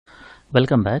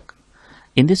Welcome back.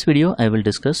 In this video, I will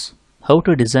discuss how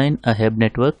to design a Hebb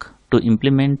network to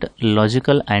implement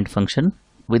logical AND function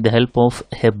with the help of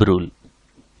Hebb rule.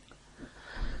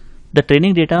 The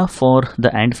training data for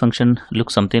the AND function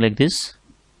looks something like this.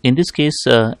 In this case,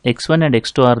 x1 and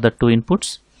x2 are the two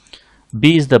inputs,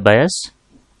 b is the bias,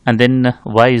 and then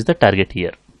y is the target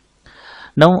here.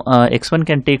 Now x1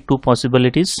 can take two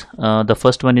possibilities. The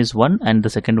first one is 1 and the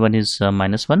second one is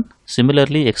 -1.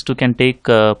 Similarly, x2 can take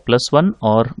 +1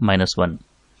 or -1.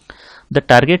 The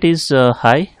target is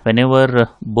high whenever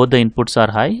both the inputs are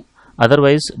high.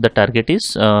 Otherwise, the target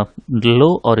is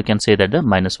low, or you can say that the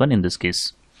 -1 in this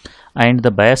case. And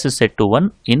the bias is set to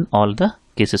 1 in all the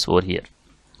cases over here.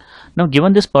 Now,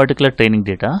 given this particular training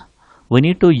data, we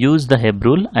need to use the Hebb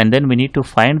rule, and then we need to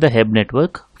find the Hebb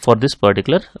network for this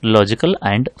particular logical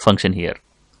AND function here.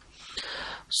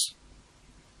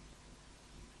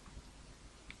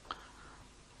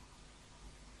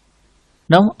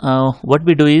 Now what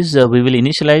we do is we will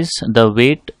initialize the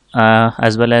weight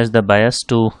as well as the bias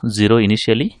to 0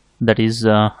 initially. That is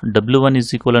W1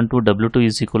 is equivalent to W2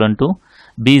 is equivalent to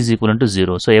B is equivalent to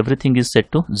 0. So everything is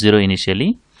set to 0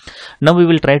 initially. Now we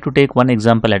will try to take one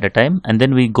example at a time, and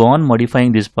then we go on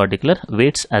modifying these particular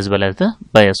weights as well as the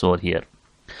bias over here.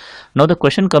 Now the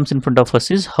question comes in front of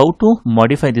us is how to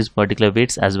modify these particular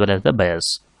weights as well as the bias.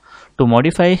 To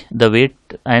modify the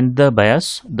weight and the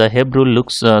bias, the Hebb rule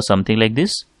looks something like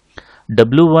this.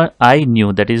 Wi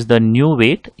new, that is the new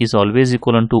weight, is always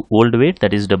equivalent to old weight,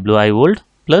 that is Wi old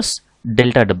plus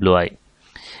delta Wi.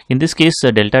 In this case,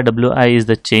 delta Wi is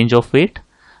the change of weight,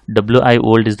 Wi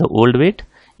old is the old weight.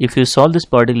 If you solve this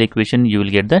particular equation, you will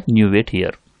get the new weight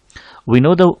here. We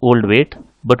know the old weight,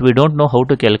 but we don't know how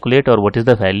to calculate or what is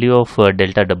the value of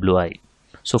delta Wi.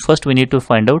 So first we need to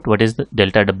find out what is the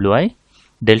delta Wi.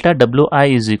 Delta Wi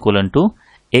is equivalent to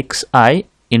xi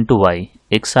into y.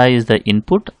 Xi is the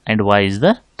input and y is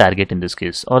the target in this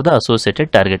case, or the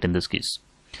associated target in this case.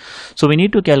 So we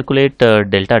need to calculate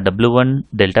delta W1,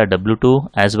 delta W2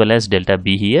 as well as delta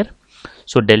B here.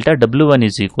 So delta W1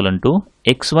 is equivalent to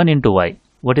x1 into y.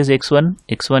 What is x1?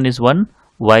 x1 is 1,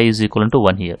 y is equivalent to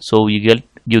 1 here. So you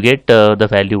get the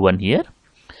value 1 here.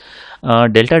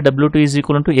 Delta W2 is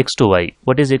equivalent to x2y.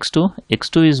 What is x2?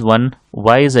 x2 is 1,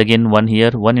 y is again 1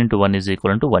 here. 1 into 1 is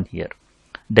equivalent to 1 here.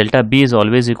 Delta B is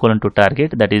always equivalent to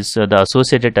target, that is the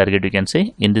associated target, you can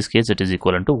say. In this case, it is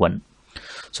equivalent to 1.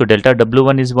 So delta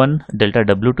W1 is 1, delta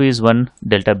W2 is 1,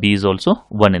 delta B is also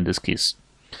 1 in this case.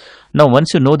 Now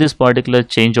once you know this particular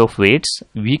change of weights,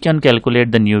 we can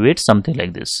calculate the new weight something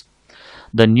like this.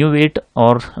 The new weight,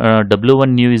 or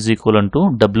W1 new, is equivalent to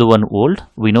W1 old.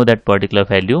 We know that particular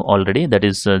value already, that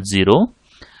is 0.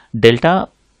 Delta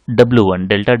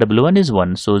W1 is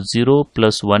 1. So 0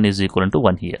 plus 1 is equivalent to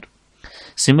 1 here.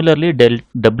 Similarly,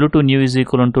 W2 new is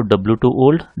equivalent to W2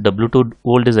 old. W2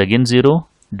 old is again 0.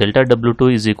 Delta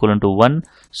W2 is equivalent to 1.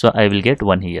 So I will get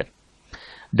 1 here.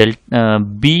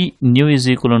 B new is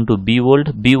equivalent to B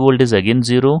old. B old is again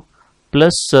 0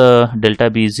 plus delta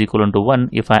B is equivalent to 1.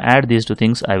 If I add these two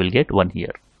things, I will get 1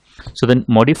 here. So the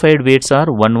modified weights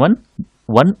are 1, 1,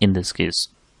 1 in this case.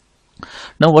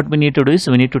 Now what we need to do is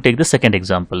we need to take the second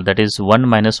example, that is 1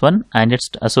 minus 1, and its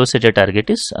associated target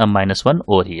is -1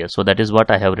 over here. So that is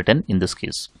what I have written in this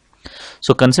case.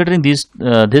 So considering this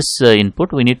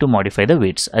input, we need to modify the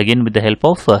weights again with the help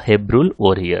of Hebb rule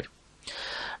over here.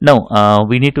 Now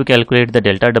we need to calculate the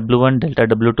delta W1, delta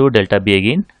W2, delta B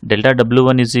again. Delta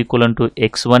W1 is equivalent to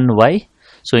x1 y.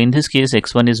 So in this case,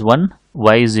 x1 is 1,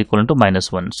 y is equivalent to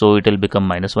 -1. So it will become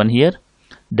 -1 here.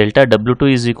 Delta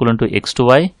W2 is equivalent to x2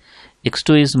 y.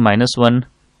 x2 is -1,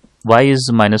 y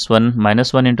is -1.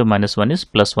 -1 into -1 is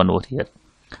 +1 over here.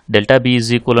 Delta B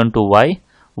is equivalent to y.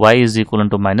 Y is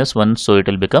equivalent to -1. So it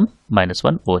will become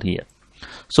 -1 over here.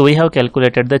 So we have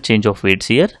calculated the change of weights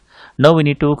here. Now we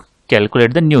need to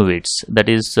calculate the new weights, that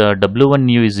is W1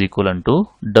 new is equivalent to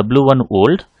W1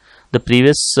 old. The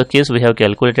previous case we have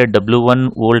calculated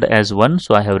W1 old as 1,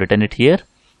 so I have written it here.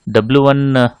 W1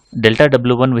 delta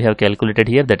W1 we have calculated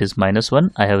here, that is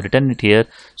 -1. I have written it here,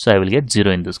 so I will get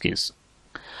 0 in this case.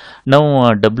 Now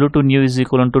W2 new is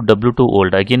equivalent to W2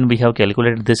 old. Again we have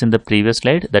calculated this in the previous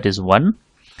slide, that is 1.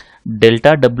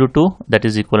 Delta W2, that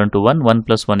is equivalent to 1. 1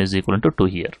 plus 1 is equivalent to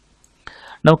 2 here.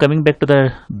 Now coming back to the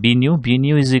B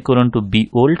new is equivalent to B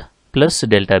old plus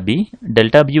delta B.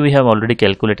 Delta B we have already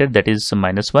calculated, that is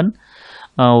 -1.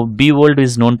 B old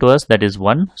is known to us, that is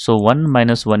 1. So 1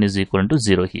 minus 1 is equivalent to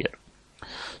 0 here.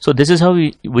 So this is how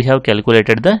we have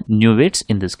calculated the new weights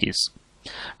in this case.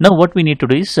 Now what we need to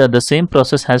do is the same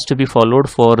process has to be followed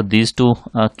for these two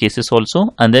cases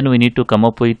also, and then we need to come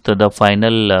up with the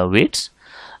final weights.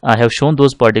 I have shown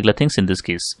those particular things in this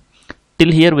case.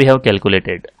 till here we have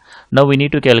calculated. Now we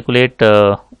need to calculate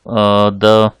the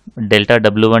delta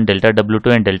W1, delta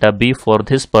W2 and delta B for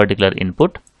this particular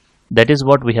input. That is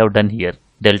what we have done here.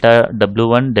 Delta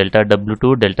W1, delta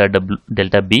W2,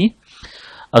 delta B.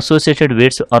 Associated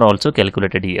weights are also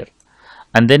calculated here.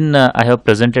 And then I have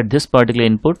presented this particular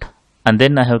input, and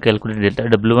then I have calculated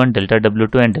delta W1, delta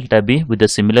W2 and delta B with the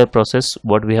similar process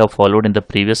what we have followed in the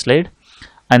previous slide.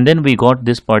 And then we got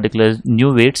this particular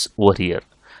new weights over here.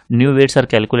 New weights are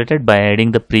calculated by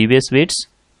adding the previous weights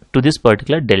to this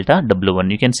particular delta W1.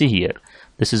 You can see here,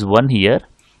 this is 1 here,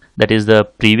 that is the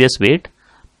previous weight,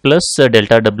 plus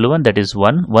delta W1, that is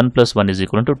 1. 1 plus 1 is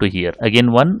equal to 2 here.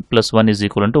 Again 1 plus 1 is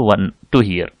equal to 1, 2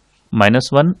 here.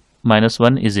 Minus 1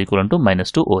 is equal to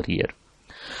minus 2 over here.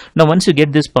 Now once you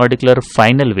get this particular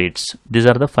final weights, these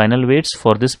are the final weights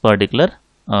for this particular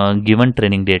given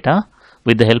training data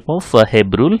with the help of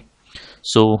Hebb rule.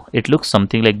 So it looks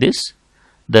something like this.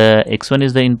 The x1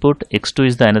 is the input, x2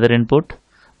 is the another input.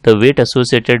 The weight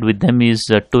associated with them is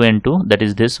 2 and 2, that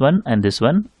is this one and this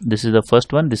one. This is the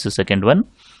first one, this is the second one,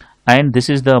 and this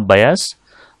is the bias.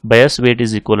 Bias weight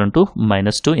is equal to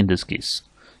minus 2 in this case.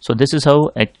 So this is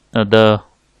how the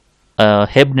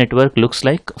Hebb network looks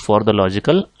like for the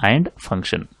logical and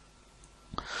function.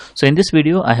 So in this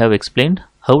video I have explained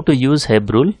how to use Hebb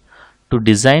rule to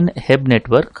design Hebb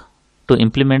network to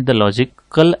implement the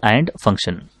logical and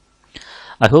function.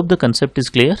 I hope the concept is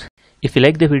clear. If you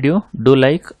like the video, do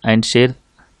like and share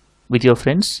with your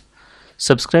friends.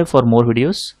 Subscribe for more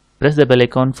videos. Press the bell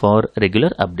icon for regular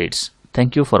updates.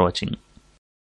 Thank you for watching.